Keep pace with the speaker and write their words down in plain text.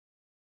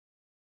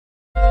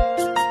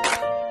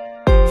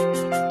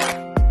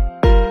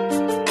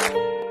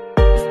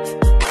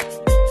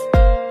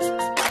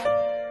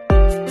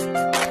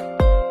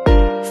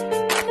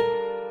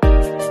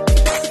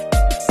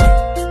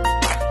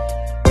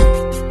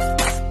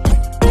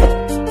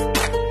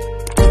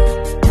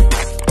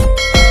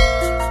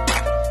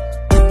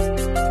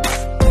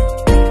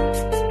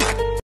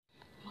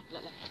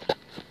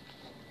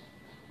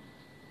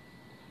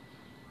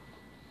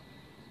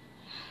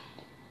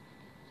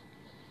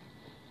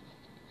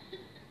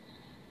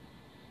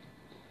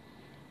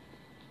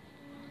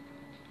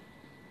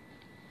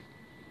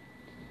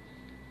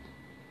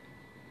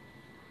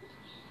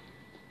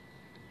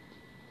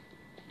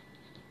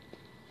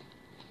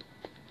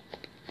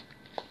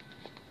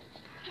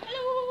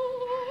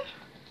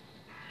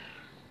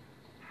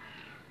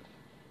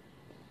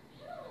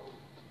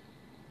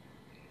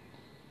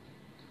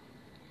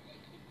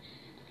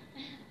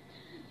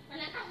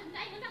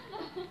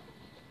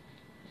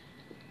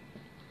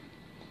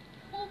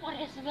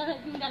Parehas na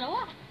yung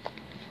dalawa.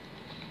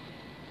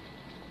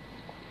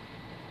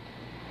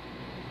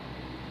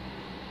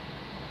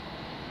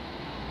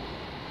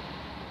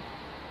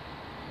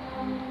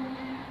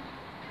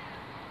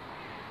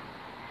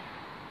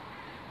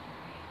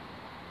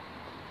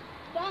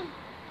 Dang,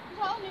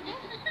 saan ni ba?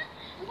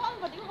 Saan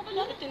ba? Di ko kapag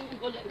natin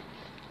yung ulan.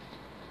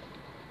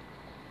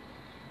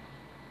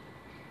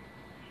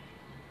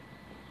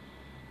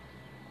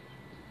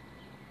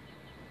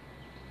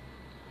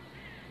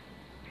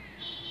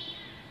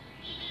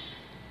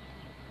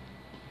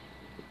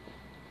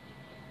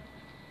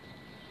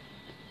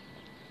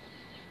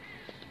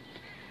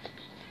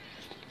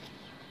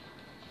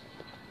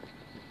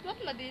 Ba't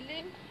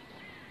madilim?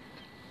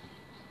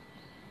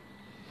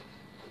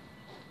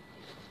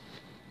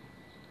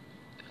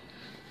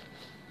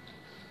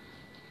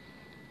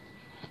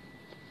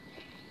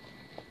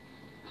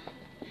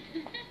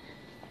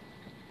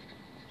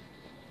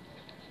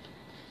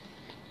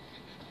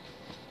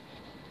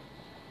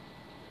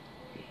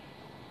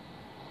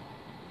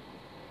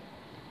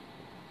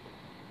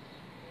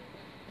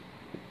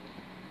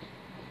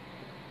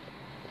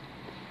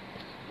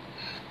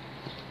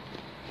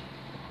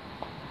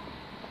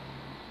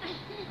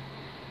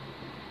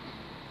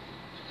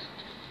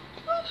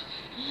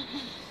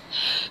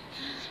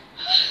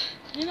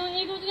 Yun ang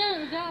ikot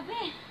nga,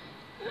 grabe.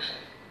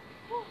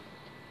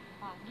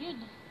 Pagod.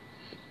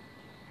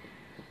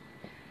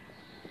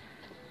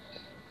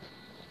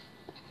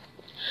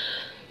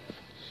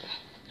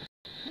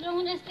 Alam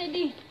mo na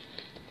steady.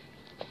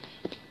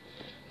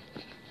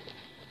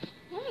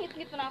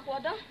 Ngit-ngit pa na ako,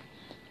 Ada.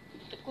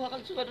 Kuha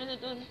kang suga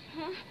doon.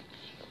 Ha?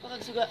 Kuha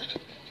kang suga.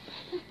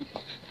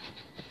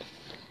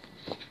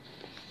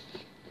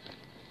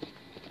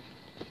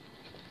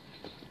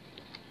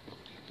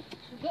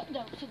 Suga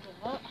daw, suga.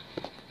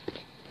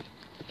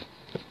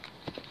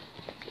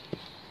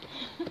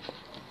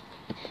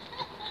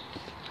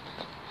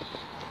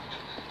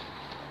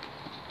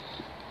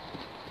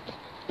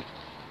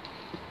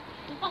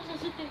 Tupak sa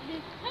steady.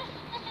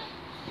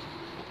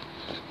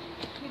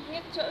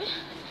 Ngit-ngit siya eh.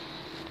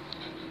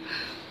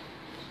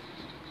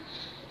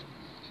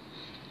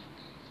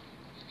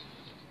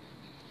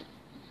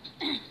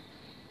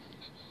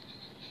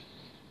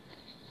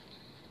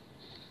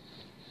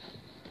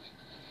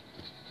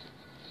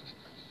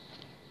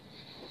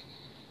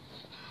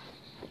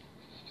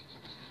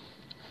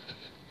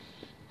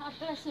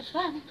 Apa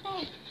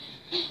sebante.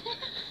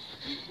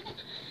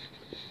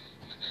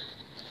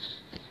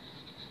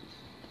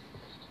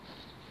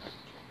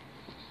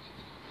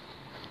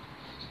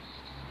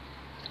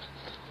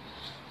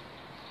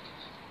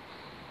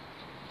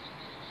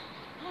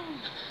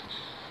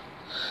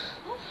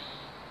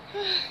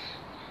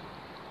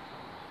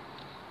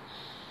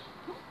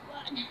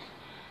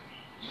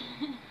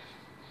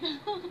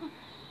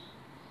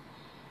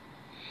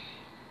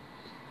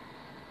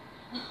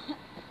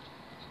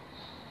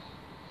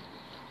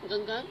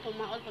 Hanggang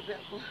pumaol pa ba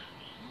ako?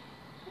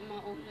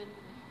 Pumaulan.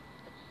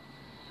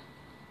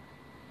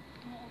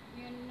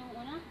 Yun nung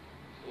una?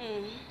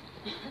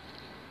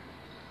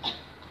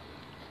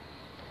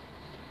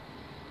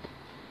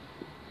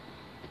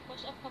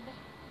 Push up ka ba?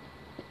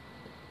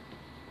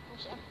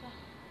 Push up ka.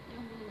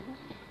 Yung bulo.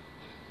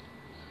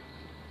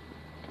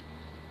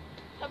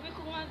 Sabi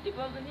ko nga, di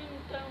ba ganyan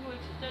yung tao mo,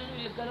 exercise mo,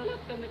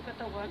 igalalap ka ng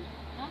katawan.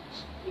 Ha?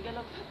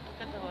 Igalap ka ng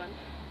katawan.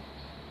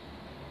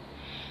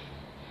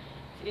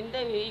 Si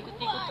Inday,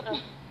 ikot-ikot ka.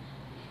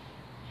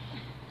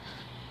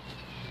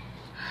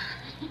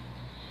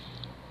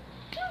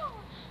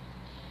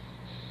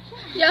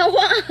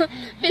 Yawa!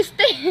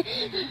 Piste!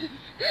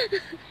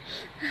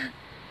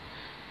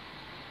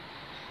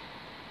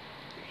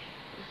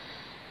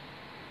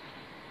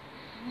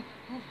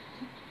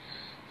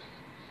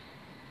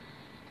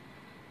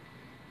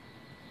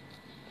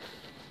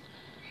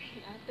 Si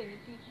ate,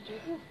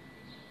 ito.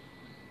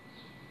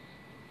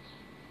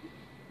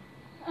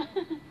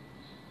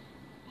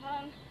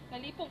 Parang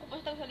nalipong ko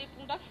pa sa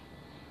lipong dak.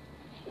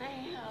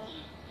 Nahihaw.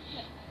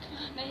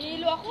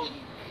 Nahihilo ako.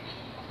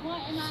 Mga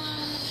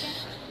inaanap ka.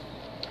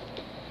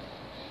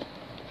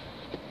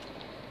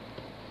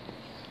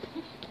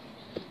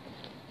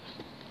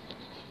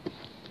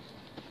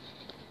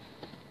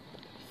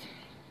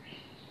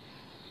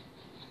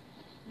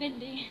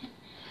 Bending.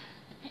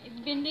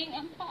 Bending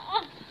ang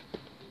paa.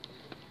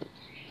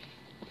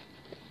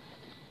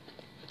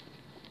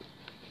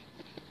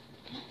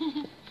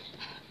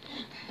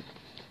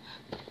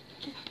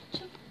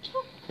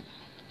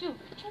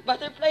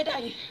 Butterfly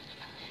die.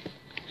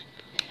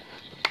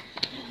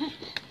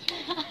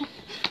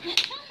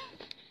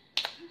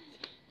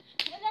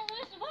 Walang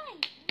usbay.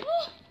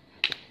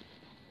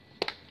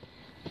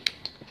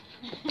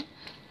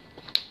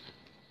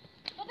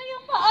 Patay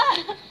yung paa.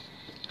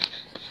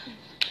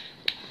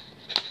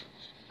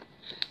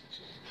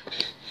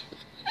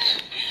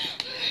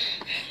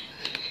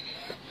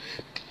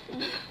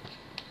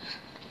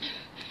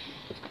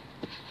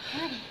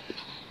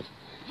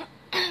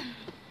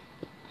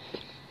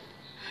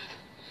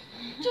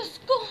 Diyos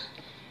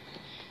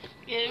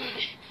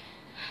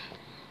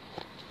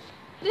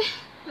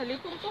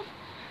Nalipong to.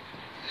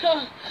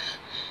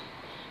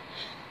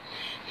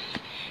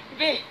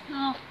 Be.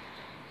 Oh.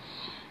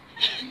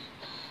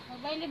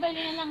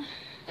 Mabayli-bayli na lang.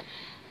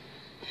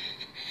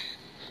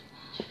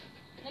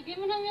 Lagyan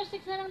mo ng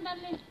music na lang,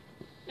 darling.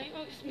 Ay,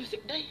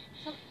 music, day.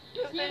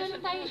 Sayo na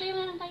lang tayo, sayo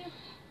na lang tayo.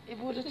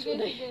 Ibudot Sige, ko,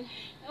 day. sige.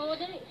 Oo,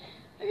 dali.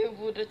 Ay,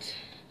 ibudot.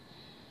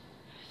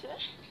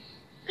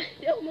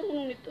 Hindi ako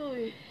marunong nito,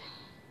 eh.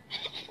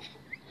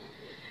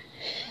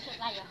 Masok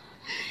tayo.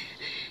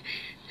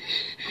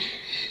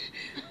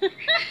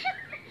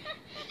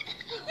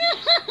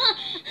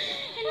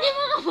 Hindi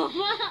mo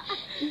kababa.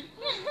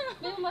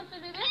 Hindi mo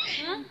matuloy, be?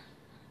 Ha?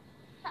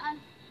 Saan?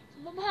 Sa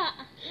baba.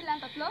 Ilan?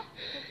 Tatlo?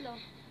 Tatlo.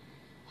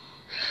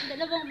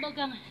 Dalawang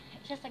bagang.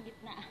 Isa sa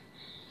gitna.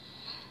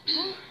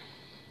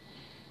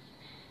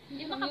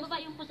 Hindi makababa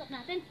yung pusok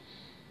natin.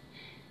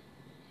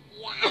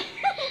 Yeah!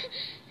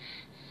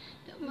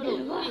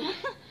 Marunong.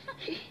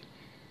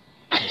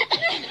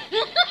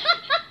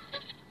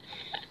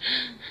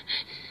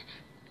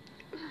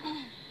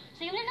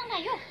 Sayo na lang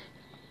tayo.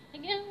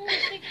 Lagyan mo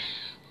music.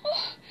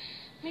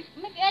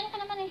 May ano ka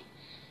naman eh.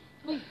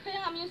 Kaya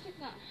nga, music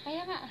nga.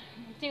 Kaya nga,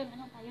 sayo na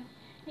lang tayo.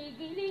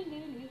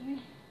 Higiling.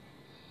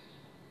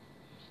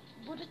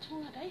 Budot mo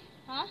nga, day.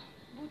 Ha?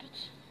 Budot.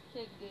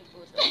 Sige,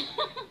 budot.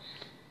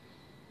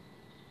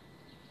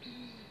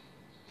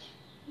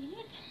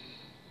 Init.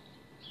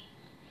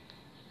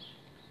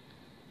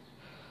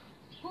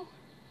 Oh.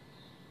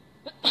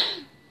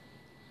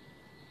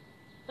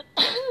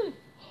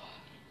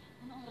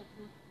 Ano oras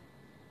na?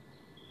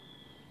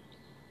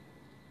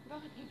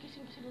 Bakit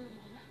gigising kasi lolo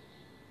mo na?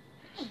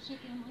 Ay, shit,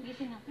 yung mga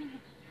gising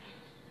natin.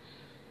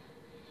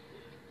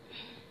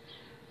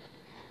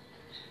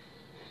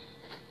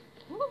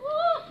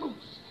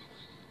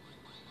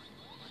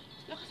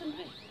 Lakasan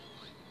mo, eh.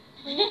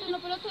 Ito na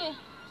pala to eh.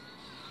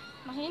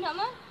 Mahina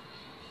man.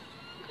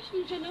 Lakasan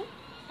mo dyan, oh.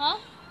 Ha?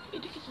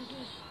 Idikit mo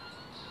doon.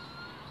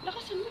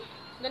 Lakasan mo.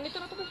 Ganito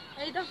na to, be.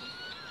 Ay, daw.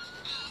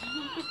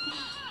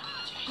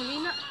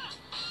 Humina.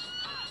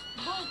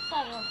 Bold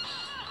tayo.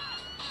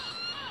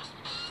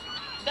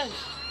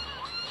 Dance.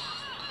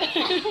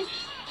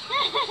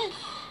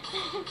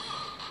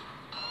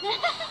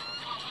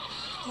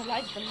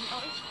 Malahid ka lang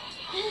ako, eh.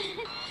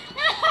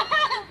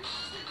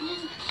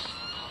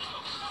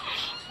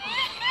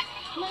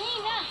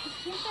 Mahina.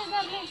 Yung sa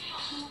gabi.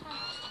 Ano ka?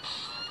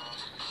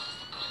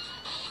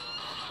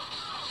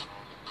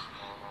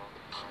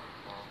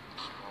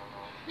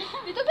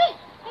 Dito, be.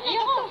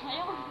 Ayoko.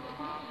 Ayoko.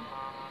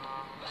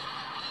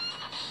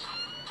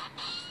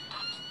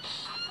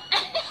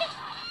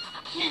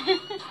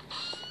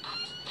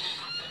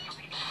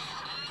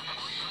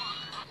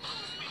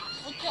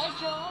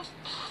 Ocho.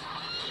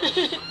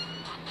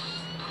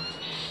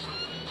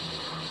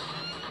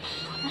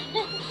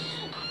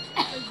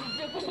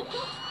 Video ko na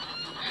to.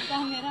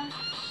 Camera.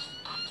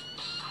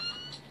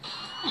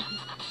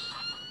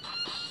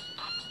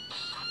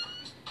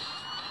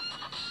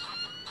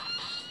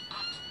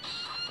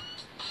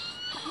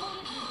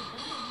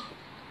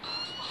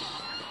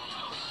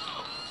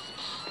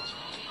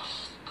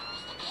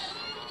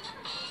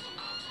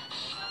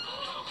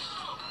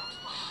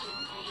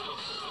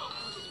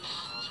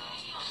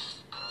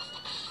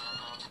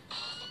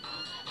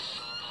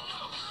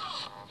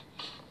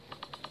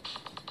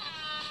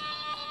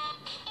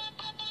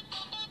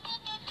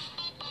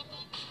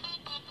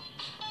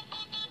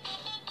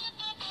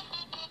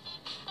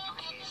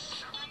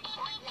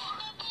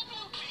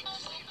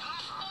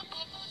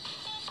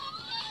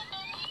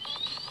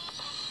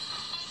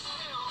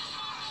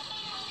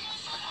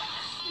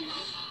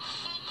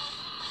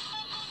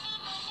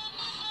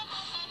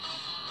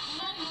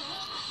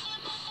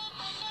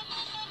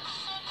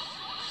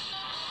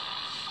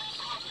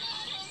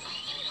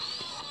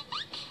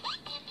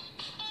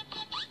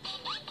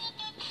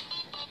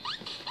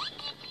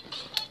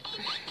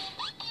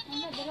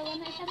 Dalawa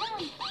na isa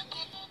lang.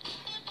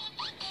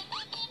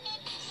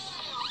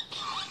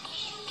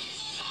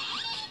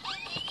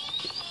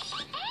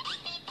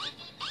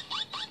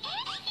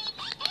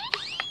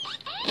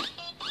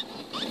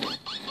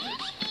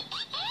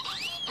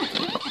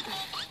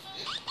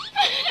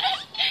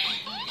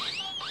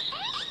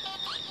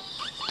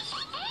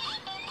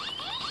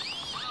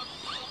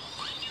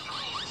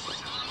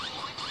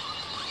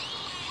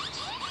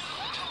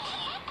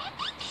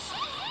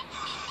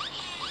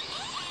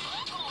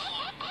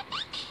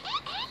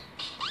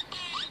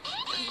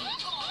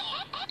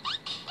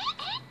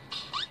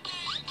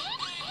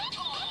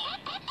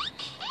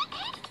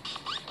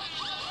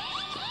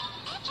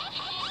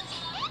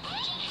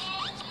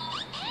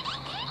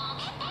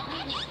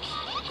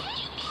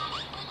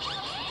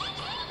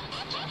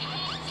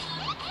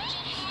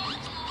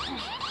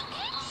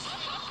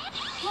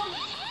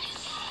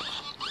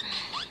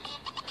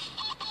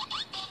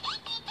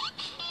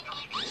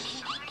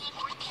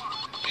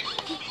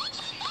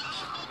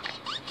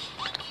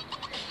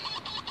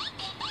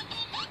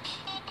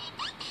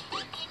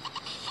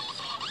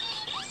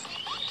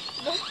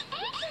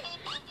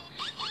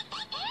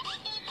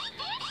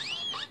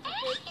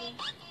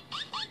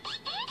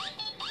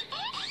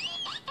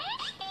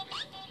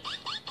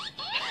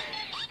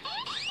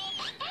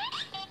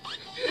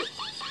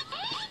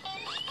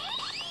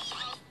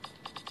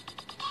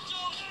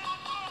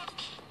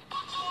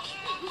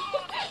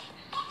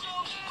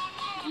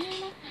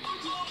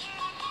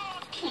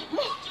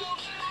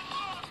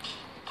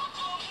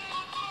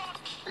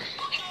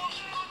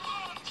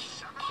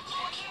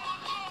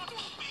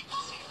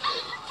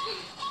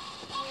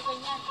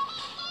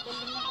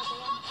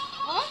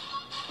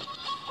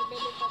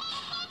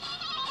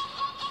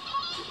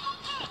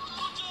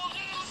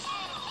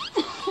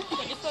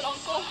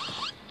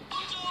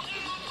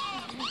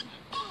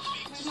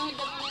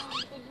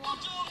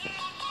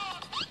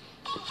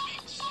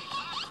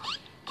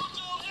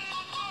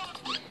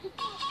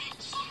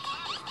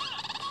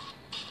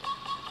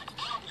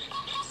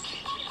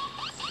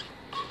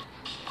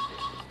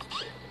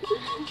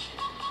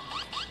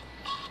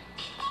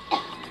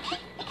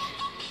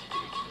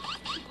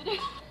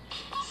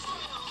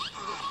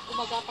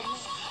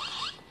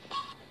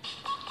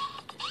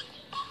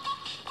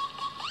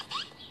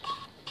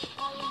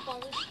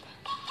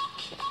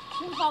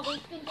 Yung bagay,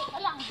 pindot na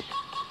lang.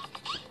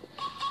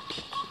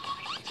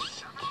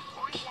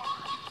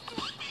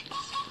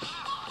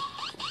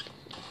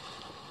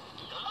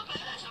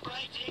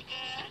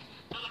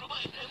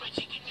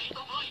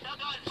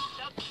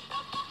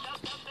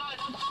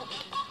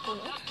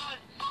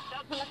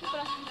 Malaki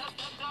pala.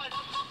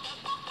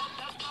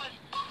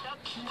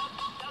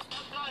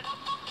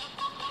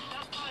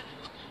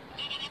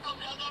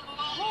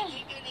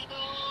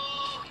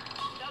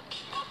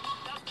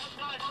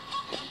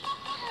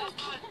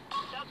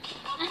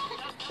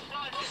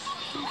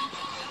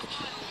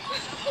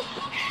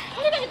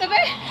 Ano na kita,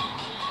 be?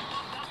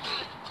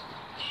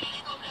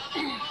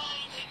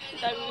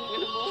 Dami yung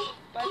gano'n mo.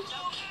 Punch.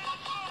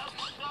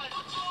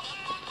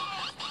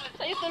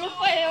 Sa'yo tulog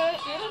pa eh.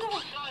 Meron ako.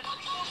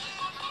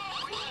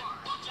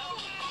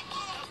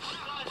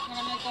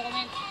 Marami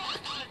nagko-comment.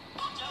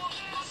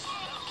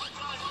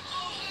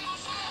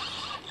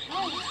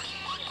 Ay.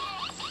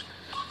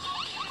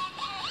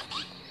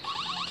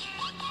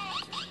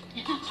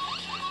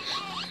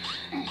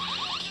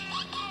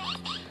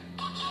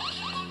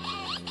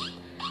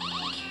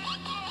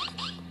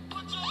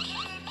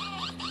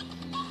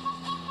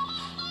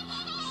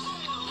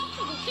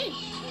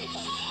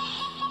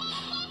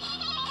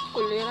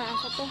 Kulira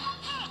asa to.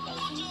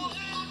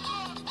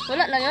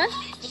 Wala na yan?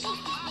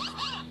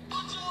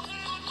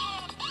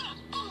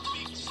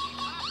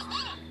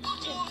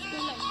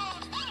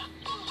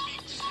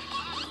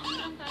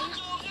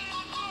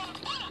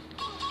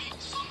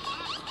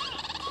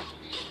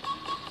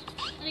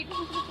 Aray ko,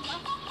 gusto ko ba?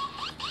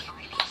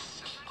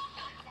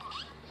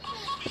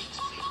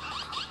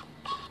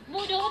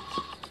 Budot!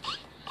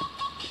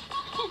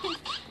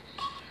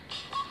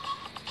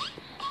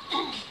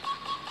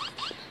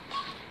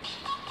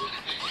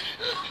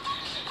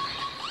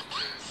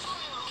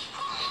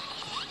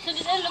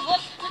 Sundin ang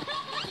lubot!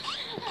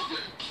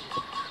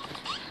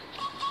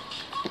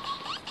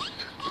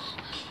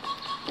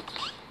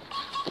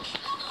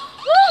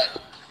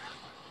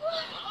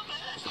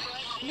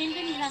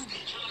 Lindin lang.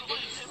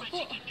 Opo.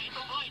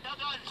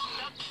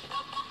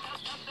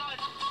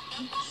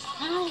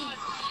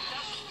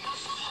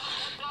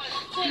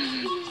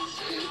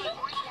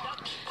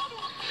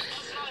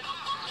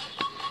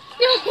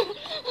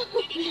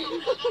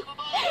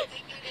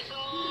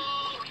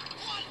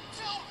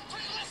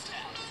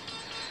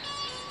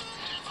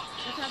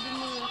 Sabi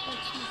mo yung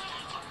coach mo.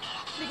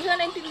 Hindi ko na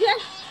naintindihan.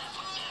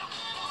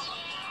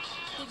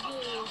 Sige.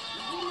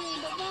 Sige,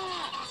 baba.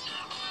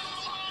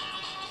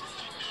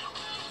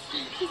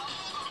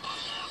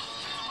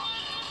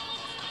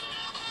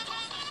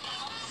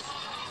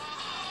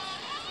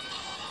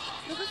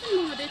 Bakasan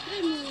mo nga, try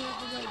mo yung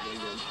pagbagal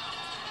yun.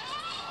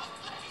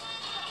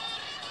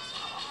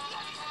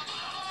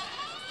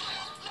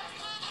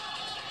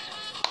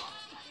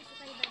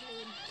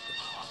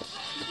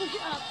 Push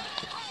up.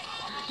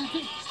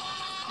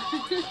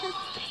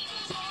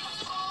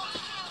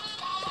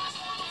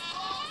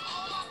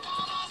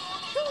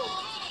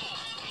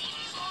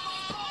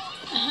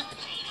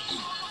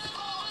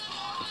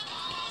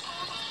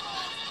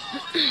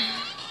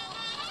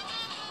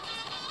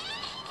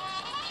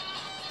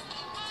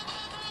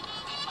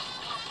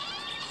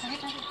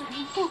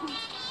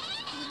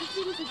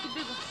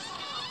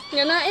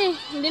 Yan na eh,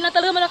 hindi na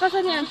talaga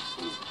malakasan yan.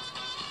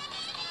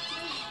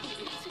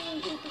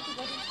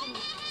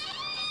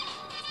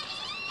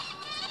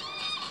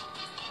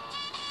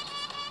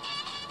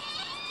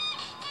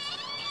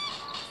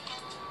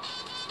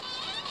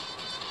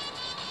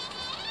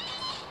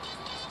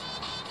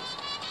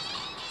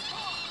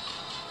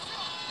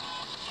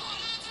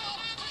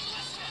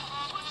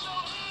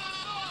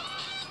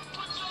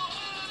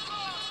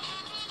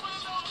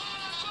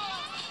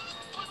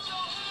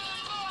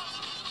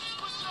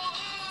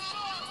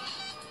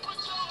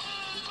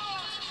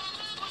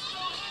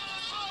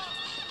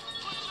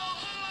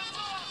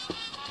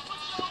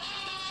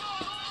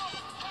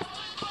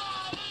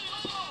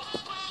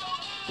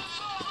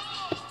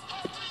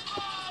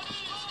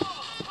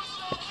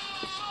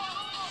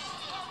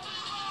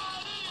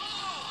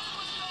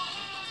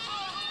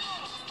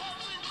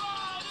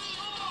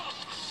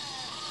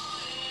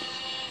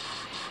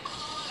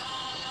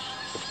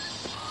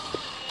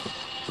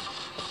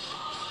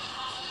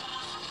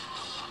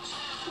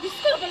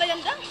 Gusto ko pala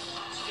yan dang.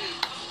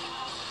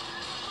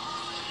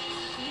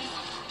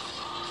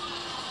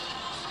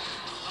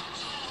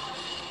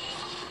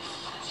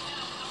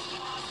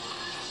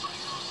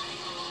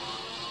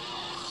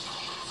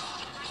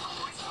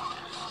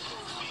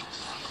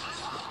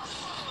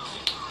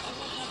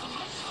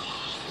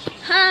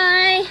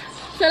 Hi!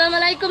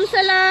 Assalamualaikum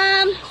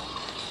salam!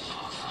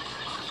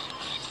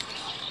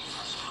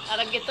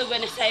 Arag ito ba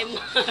na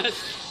saymas?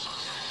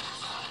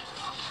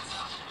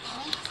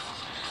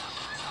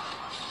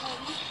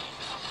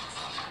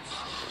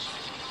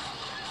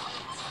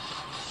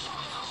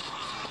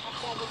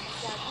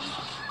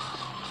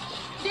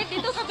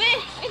 Dito ka, be!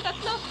 Ay,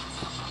 tatlo!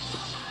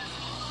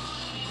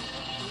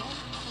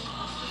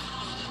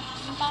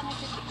 Yung pangit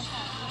yung dito sa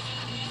akin.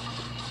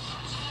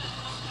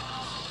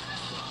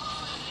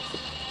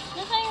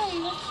 Nasa yung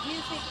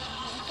music?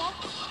 ka?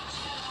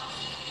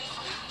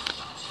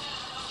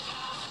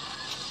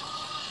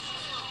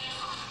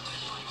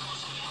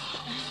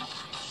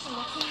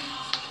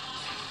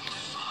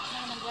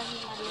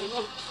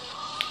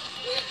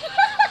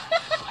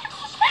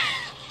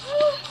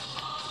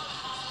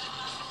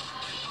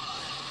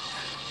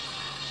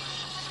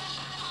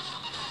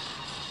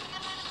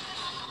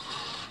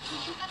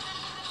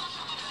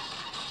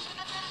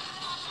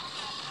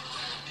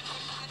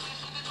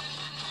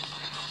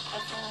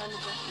 Asa ano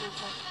ba?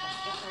 Nasa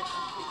effort.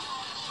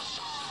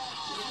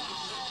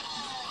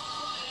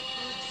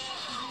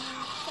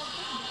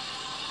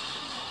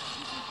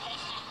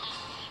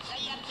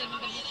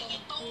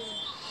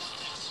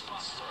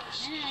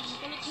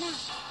 Kulit na.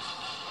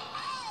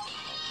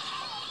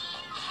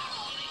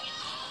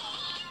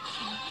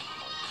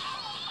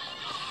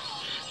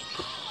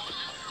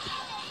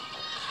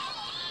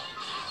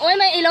 Uy,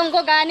 may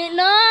ilonggo gani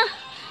no.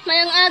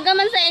 Mayang aga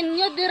man sa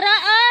inyo dira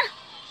ah.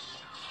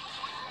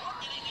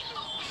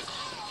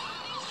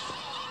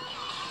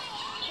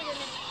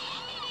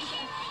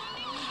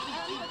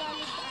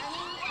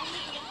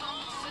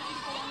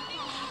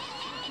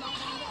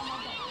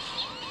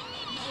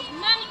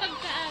 Nang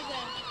pagkaaga.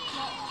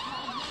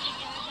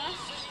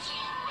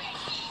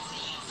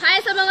 Hay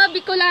sa mga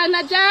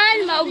Bicolana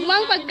dyan,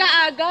 maugmang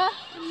pagkaaga.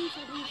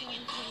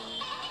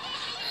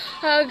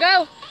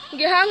 Hagaw,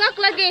 gihangak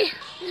lagi.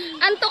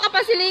 Anto ka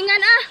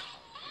pasilingan ah.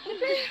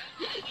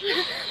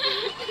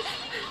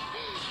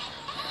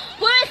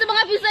 Hoy, sa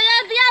mga Bisaya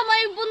diya,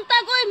 may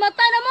buntag oy,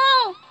 mata na mo.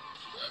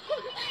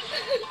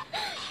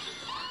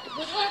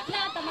 Buruat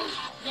na, tamang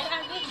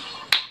jaragin.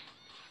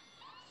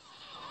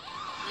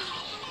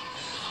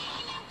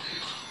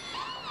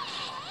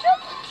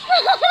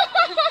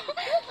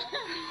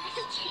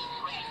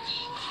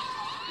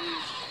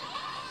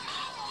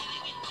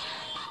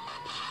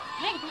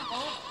 Ay, nako.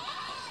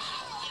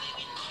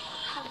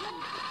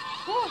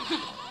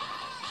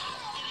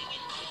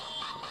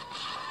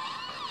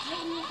 Ay,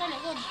 hindi ka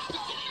lagod.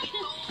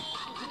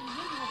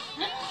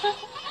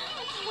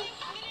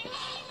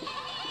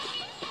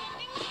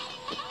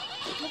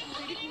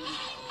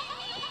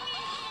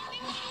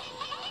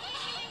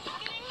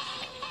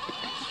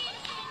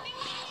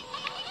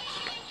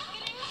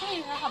 Ay,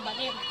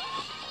 nakakabalim.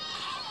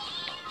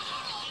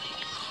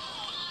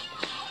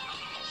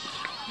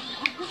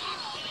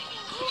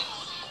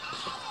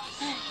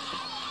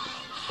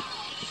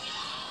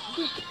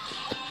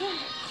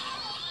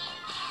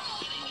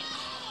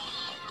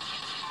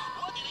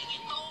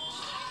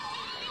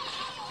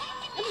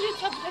 Ano yung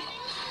sabi?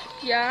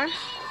 Yeah.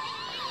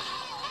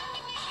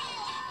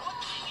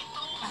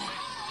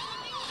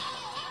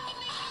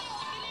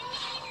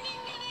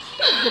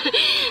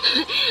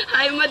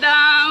 Hi,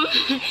 madam.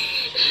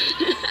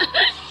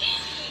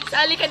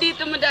 Sali ka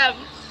dito, madam.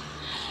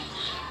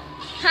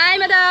 Hi,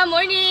 madam.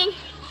 Morning.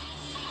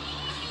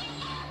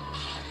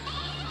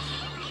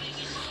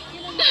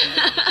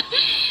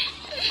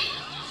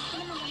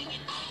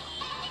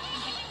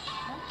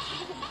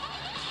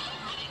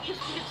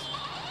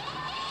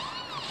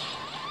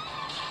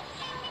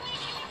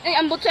 Ay,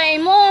 ambot sa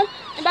imo.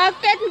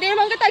 Bakit? Hindi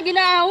naman kita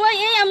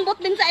ginaaway. Ambot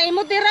din sa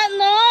imo, tira,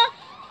 no?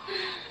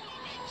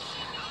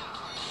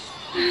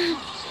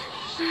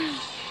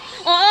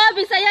 Oo,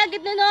 Bisaya,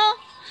 gid na, no?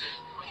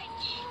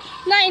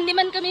 Na, hindi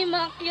man kami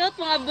mga cute,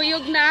 mga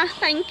buyog na.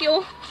 Thank you.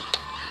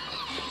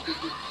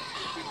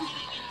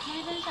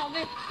 Ano yung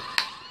sabi?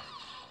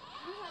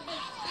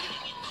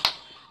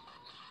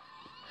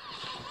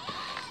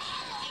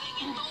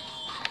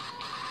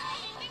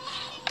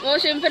 Oo,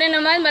 syempre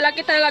naman,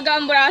 malaki talaga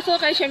ang braso.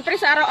 Kaya syempre,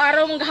 sa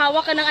araw-araw mong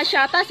hawak ka ng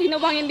asyata, sino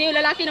bang hindi yung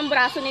lalaki ng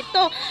braso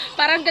nito?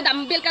 Parang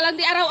gadambil ka lang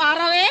di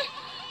araw-araw, eh.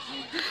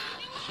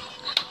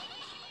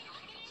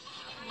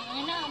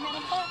 Ayun na,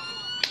 meron pa.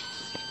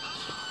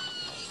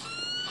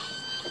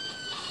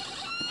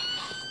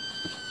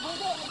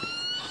 Budot.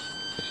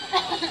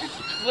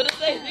 Budot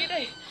tayo, dito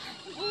eh.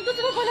 Budot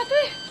sa pala to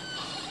eh.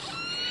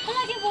 Ano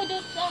lagi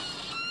budot sa?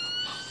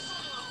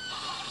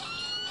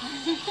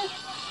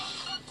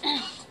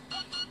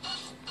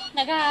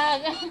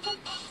 Nagahaga.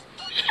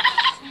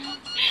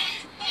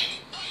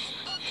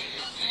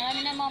 Marami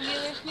na mga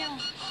viewers niyo.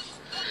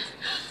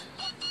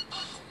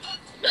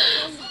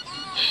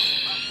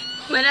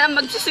 Madam,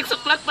 magsi 6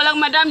 o'clock pa lang,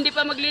 madam. Di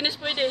pa maglinis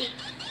pwede.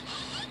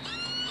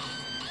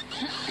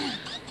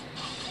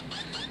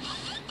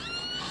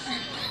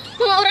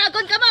 Mga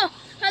uragon ka mo.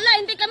 Hala,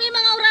 hindi kami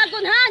mga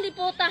uragon ha. Di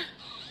puta.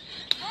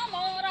 Ah,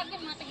 mga uragin,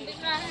 mga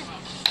tigbitrahan.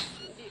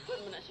 Hindi ko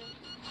mo na siya.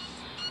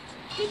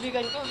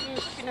 Kaibigan ko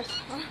sa Pinas.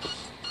 Ha?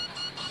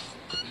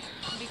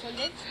 Bicol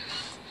din?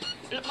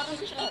 Parang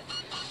ko siya lahat.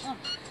 Oh.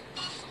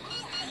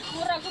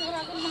 Uragon,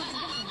 mga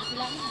tigbitrahan.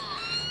 Bilang mo.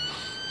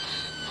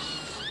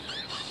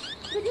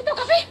 Dito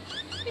ka, pe.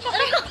 Dito ka.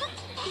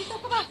 Dito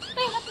ka ba?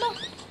 Tayo, hatlo.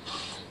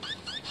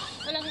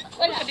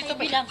 Wala, ka dito,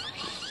 tayo bilang.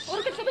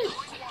 Urag ka, pe.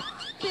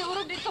 Pe,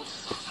 urag dito.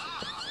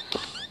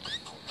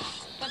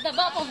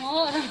 Pagdaba pa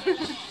mo.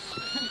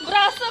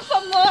 Braso pa,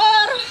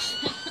 mor.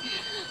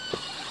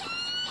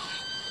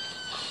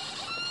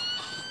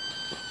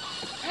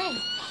 Ay.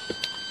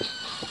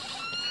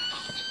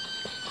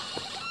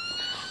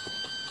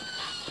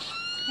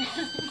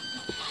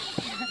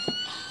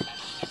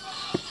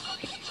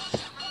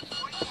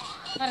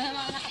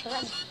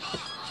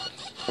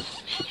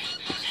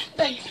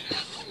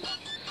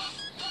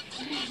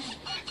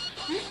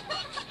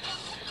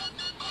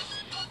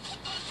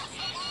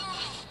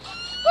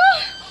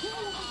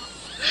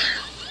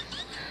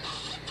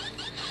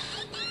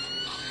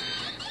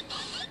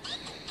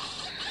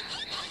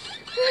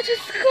 Oh,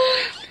 Diyos ko.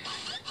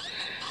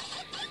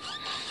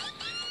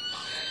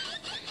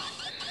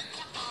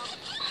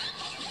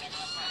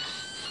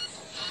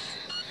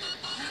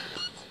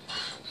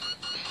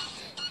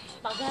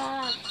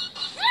 Bagas.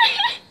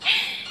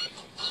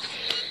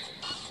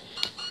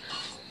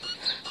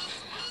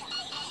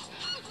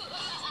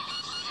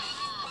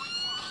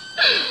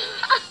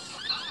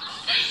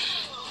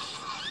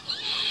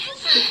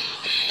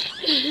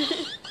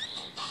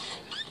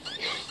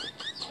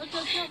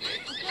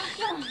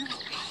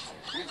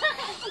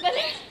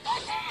 Galing.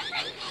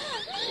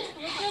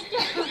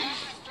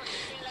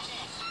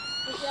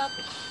 Push-up.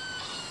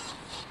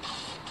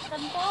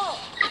 Tanto.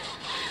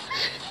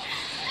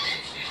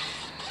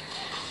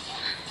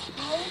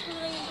 Ay,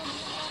 sura yung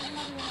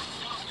tubig.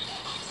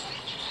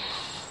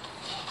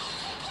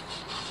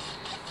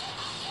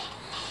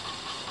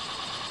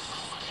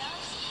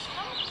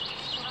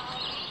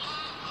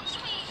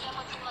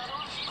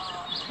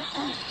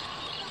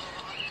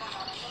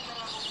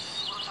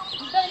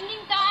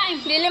 Bonding time.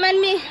 Dili man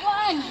mi.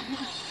 1,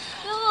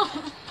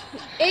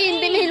 2.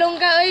 Hindi mahilong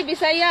ka, oy.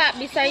 Bisaya.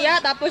 Bisaya.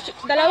 Tapos,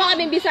 dalawa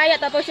kaming Bisaya.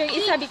 Tapos yung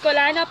isa,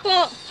 Bicolana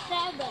po.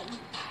 7,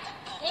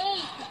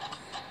 8,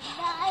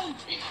 9,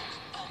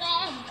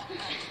 10,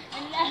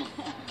 11,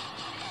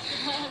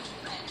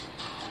 12.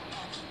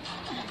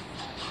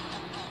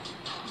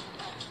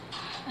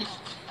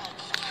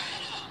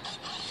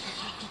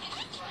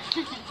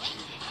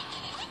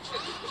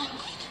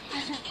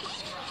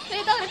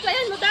 Ito,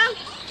 replyan mo daw.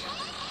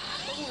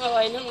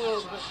 Away na mga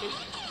ugat.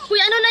 Uy,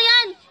 ano na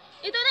yan?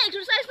 Ito na,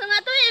 exercise na nga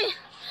to eh.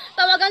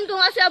 Tawagan ko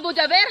nga si Abu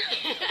Jaber.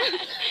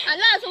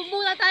 Ala,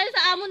 sumbong na tayo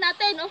sa amo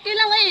natin. Okay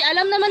lang eh,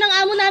 alam naman ang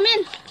amo namin.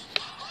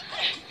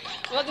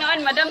 Huwag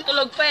naman, madam,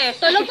 tulog pa eh.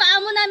 Tulog pa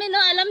amo namin,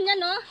 no? Alam niya,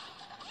 no?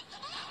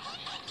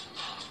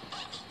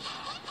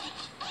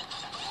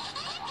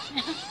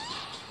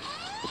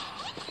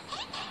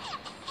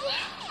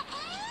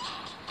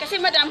 Kasi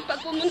madam,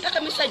 pag pumunta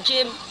kami sa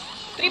gym,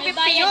 350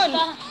 bayad yun.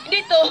 pa.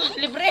 Dito,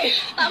 libre.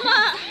 Tama.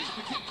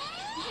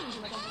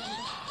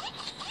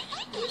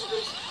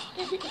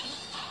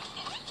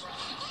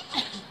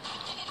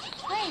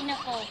 Ay,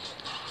 nako.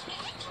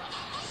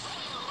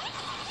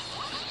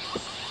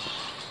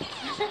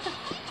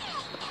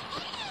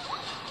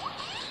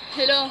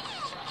 Hello.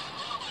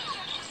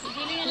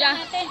 Gilingan Yeah.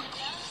 na natin.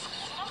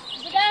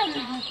 Budang.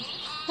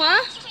 Ha?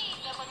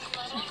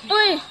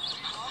 Uy.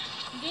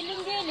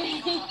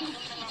 Giling-giling.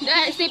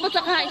 Istipot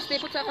sa ka,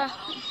 istipot sa ka.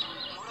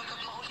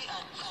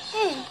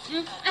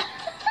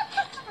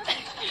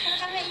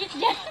 Parang naiit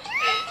dyan.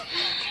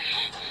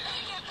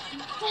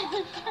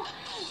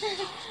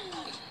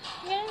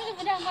 Ganun mo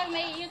budang parang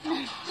naiit na.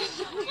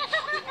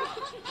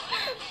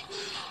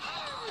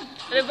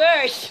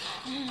 Reverse.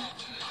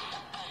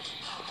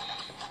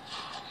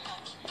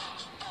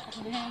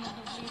 Takbo na naman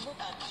ng libo.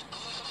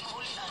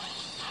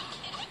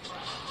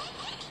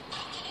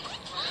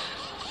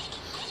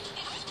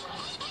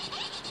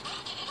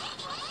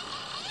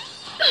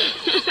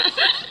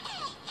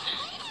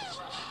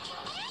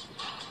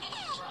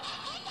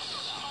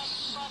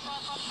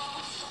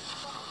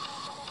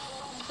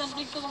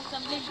 Magtambling to,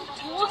 magtambling.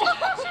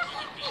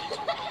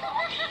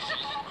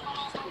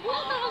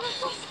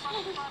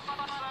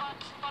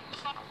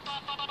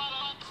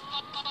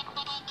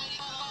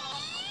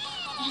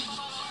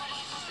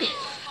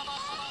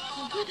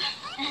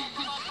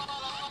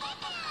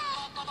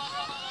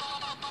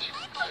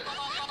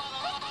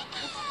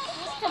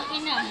 Sabi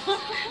na.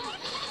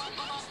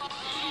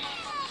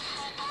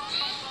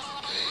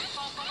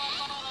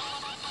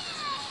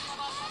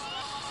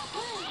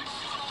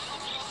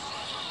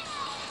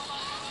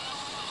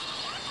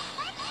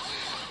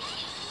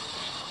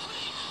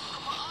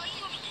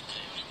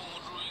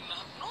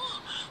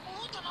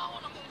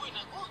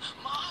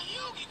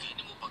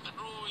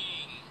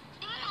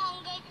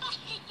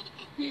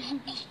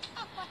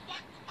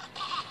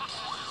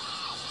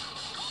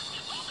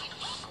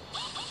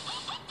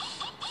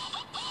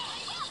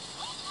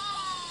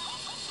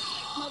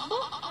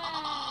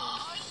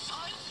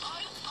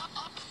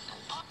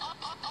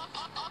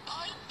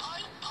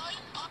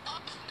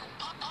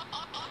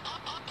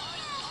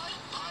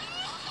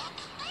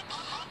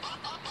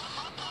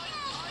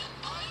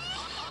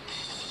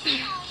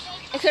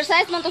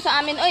 Exercise man to sa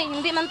amin. Oy,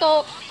 hindi man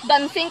to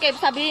dancing kay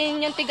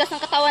sabihin yung tigas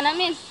ng katawan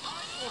namin.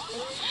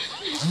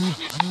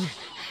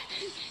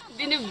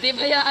 Dinibdib,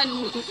 hayaan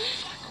mo.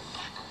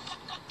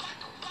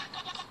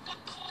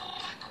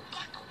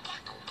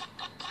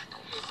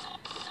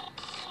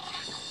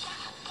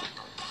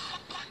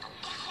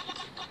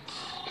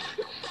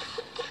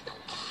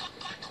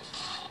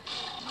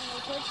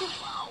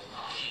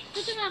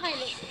 Ito na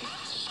kayo.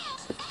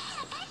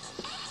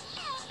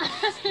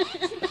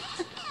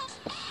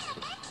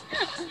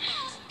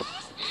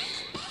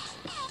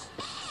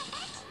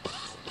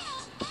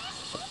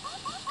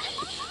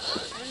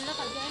 Ano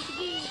ka dyan?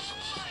 Sige.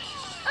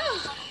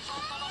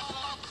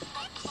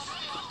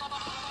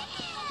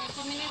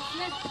 30 minutes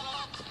na.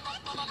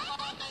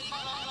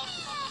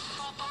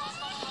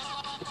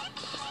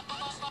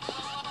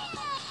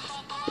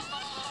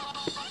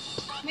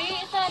 May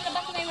sa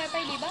labas na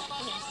wifi, di ba?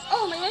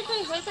 Oh, may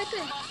wifi. Wifi to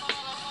eh.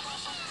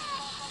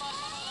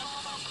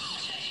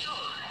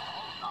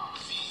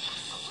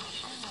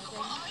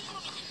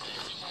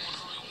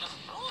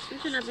 Ano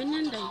sinabi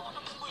niyan, Day?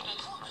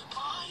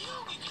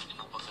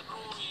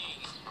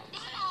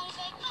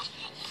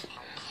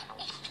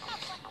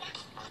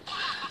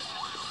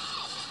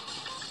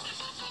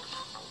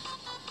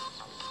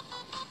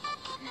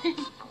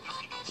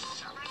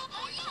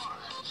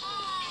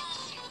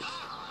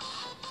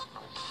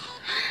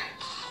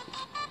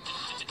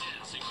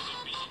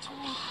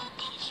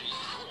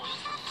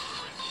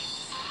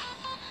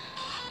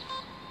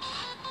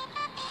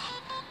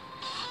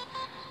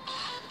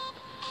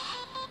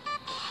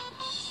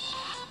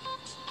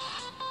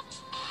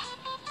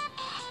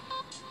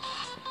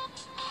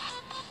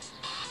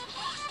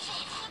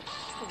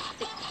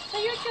 Sa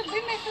YouTube,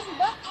 may message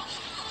ba?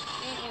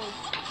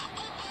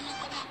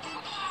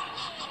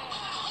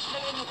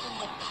 Lagay mo kung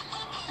ba?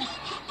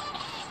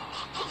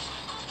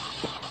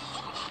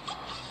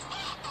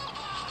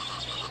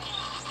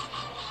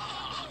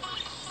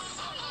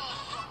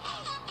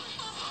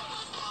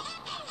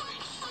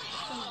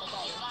 Saan ba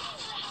tayo?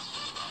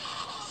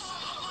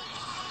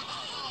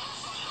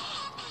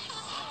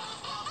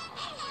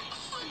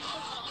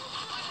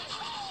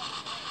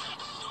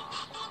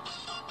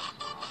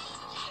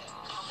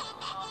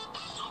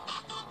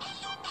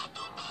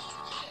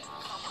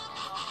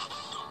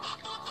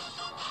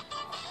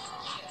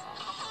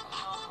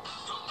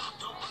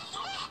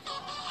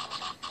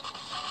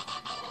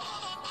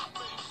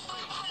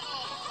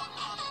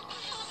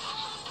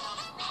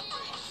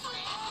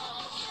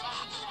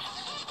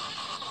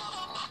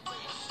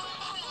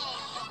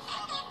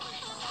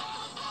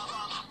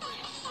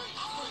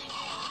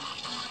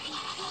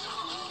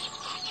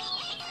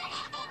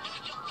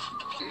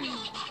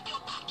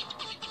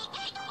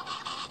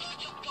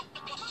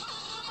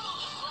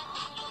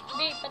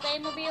 Bi,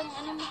 patayin mo ba yung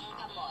ano mo?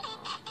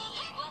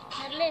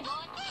 Marlene,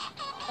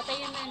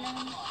 patayin mo yung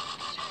ano mo.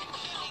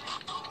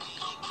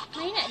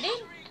 Mahina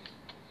din.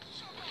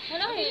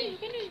 Wala eh.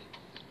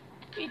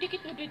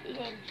 Idikit mo dito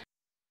lang.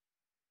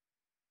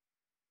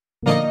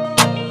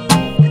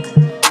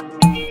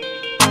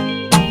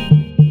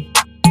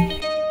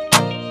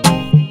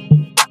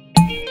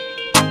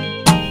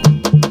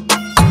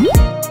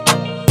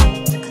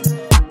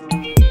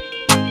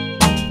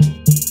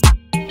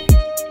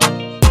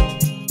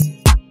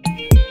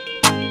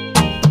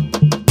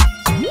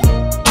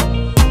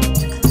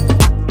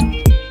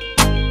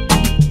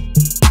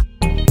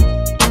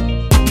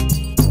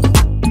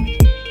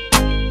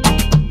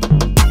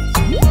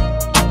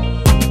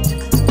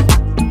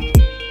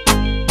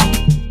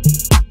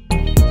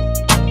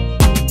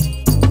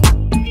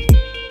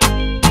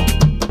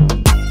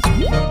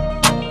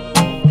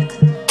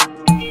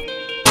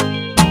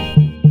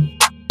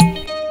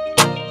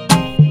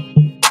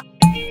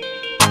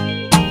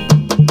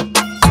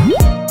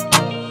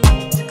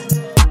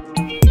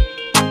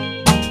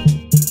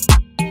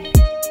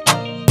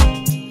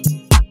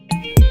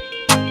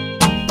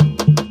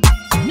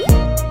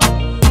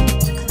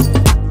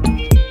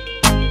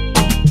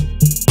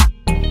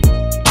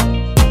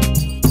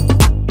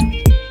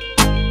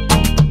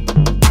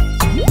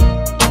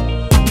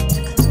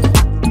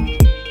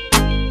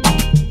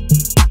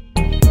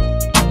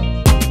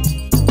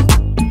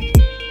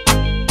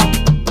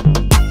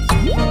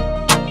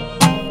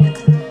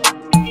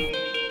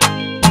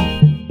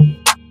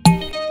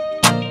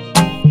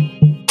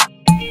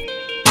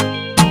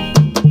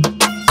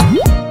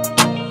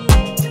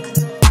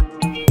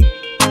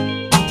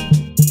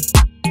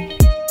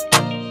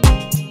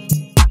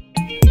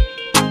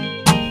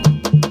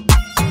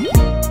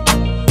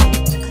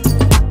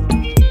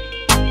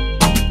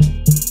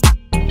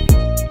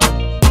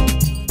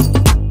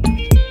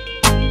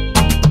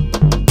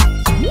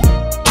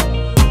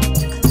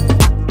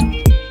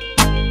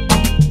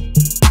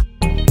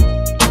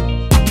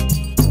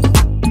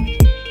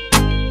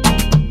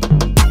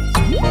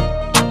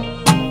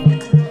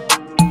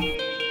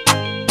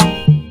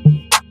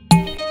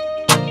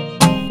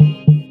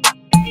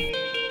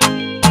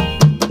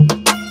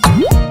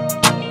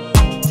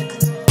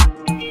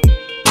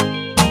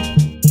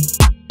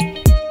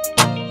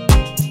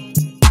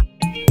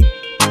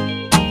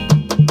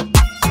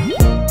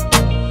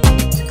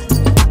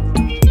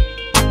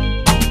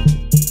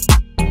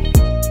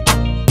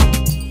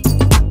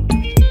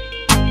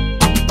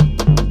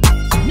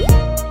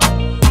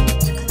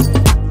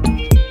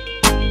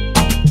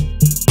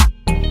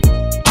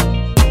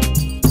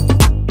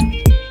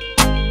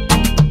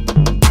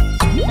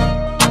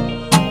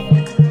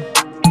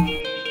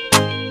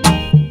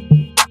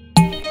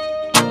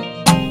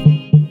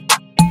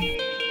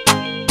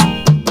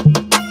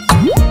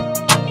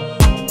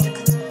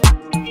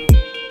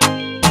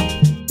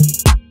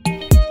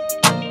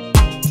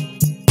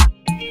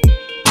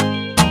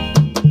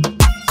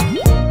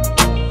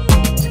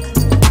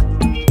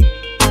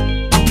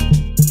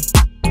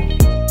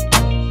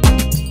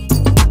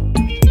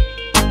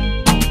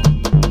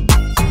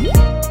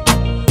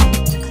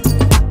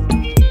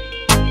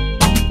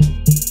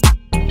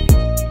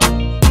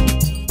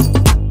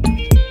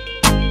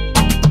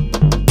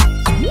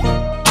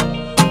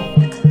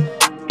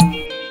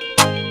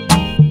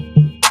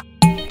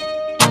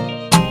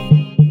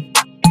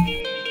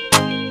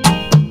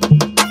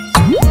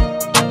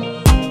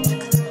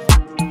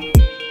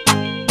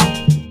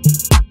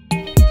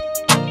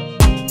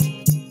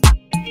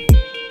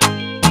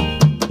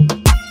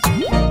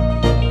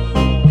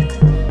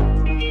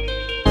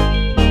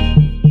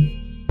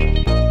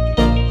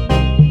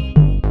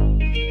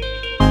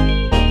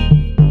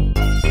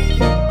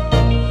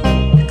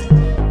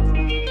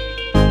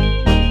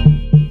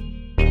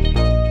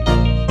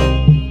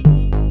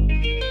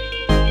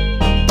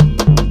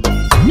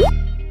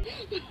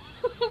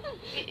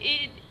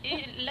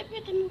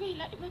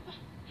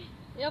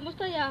 Ya,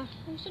 basta ya.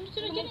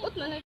 Sunod-sunod dyan. Lumungkot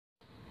man.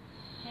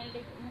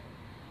 Nalagay ko na.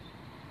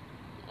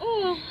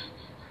 Oo.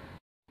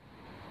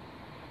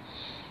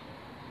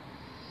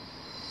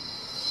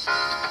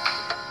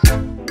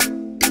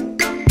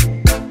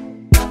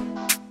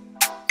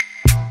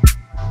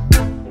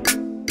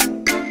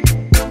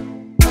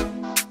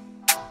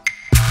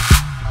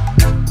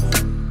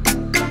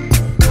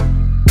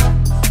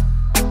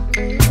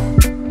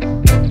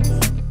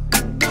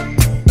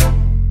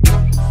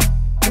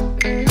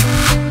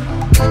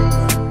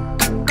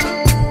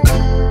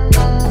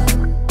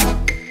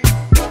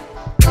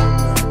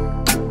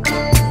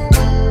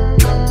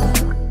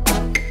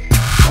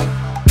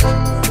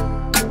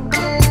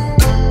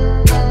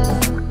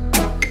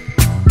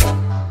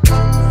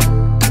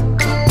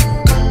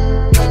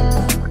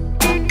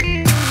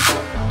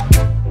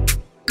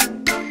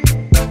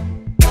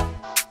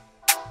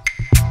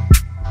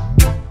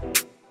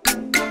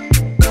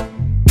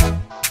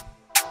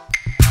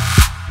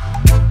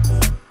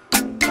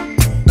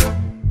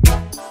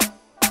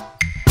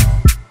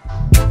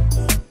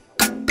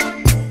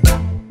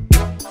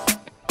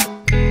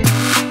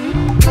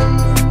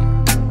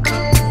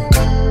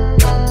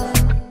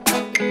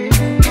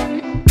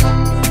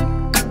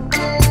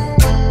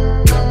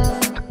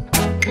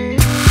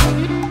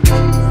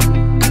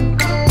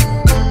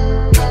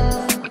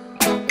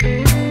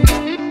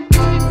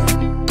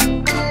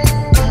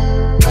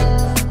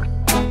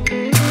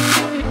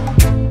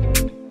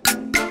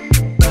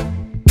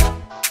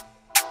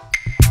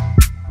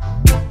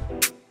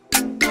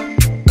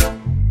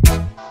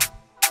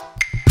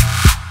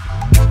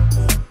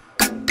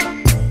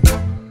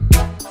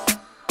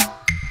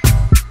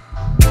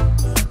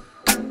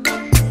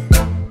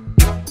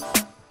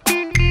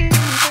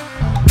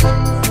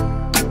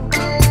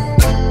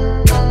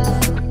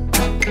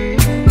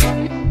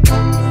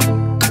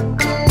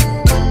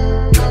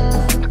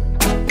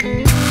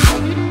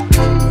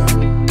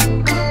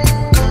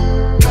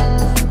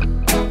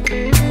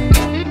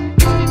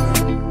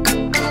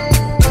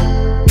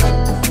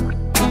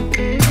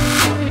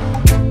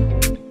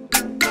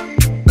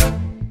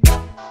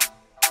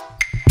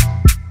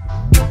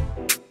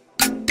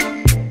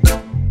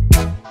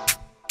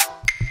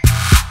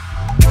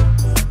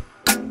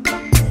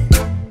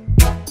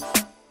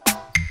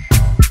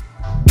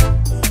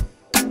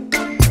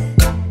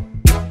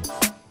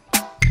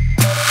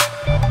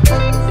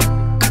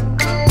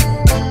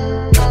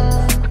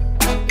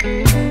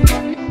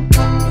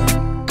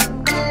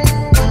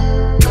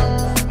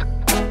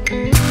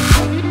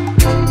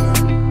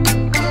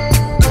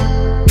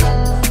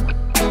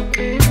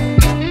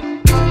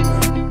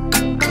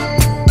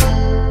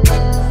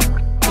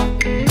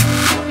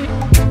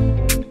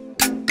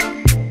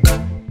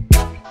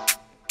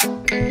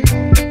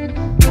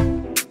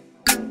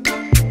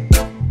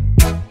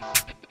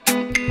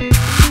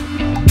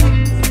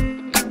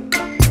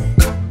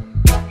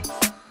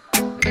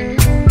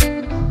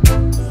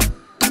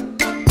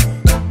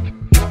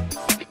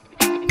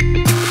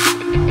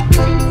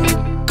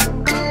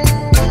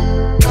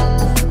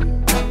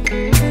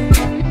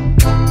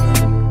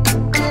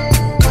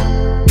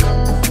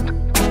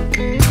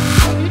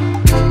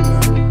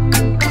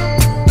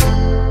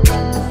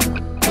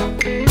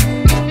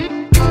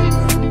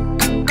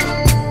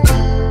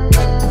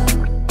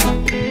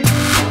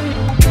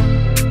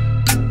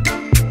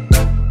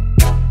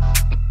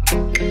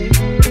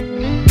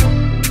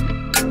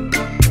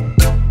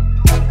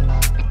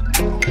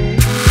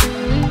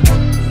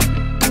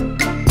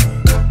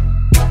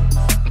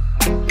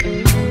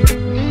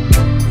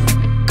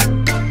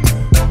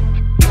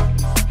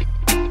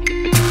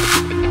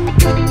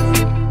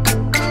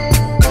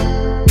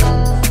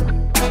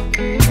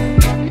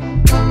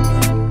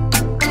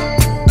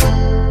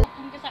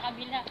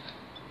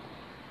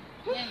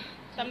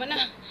 Tama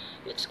na.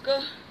 Let's go.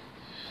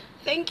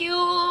 Thank you.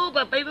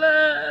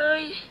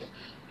 Bye-bye.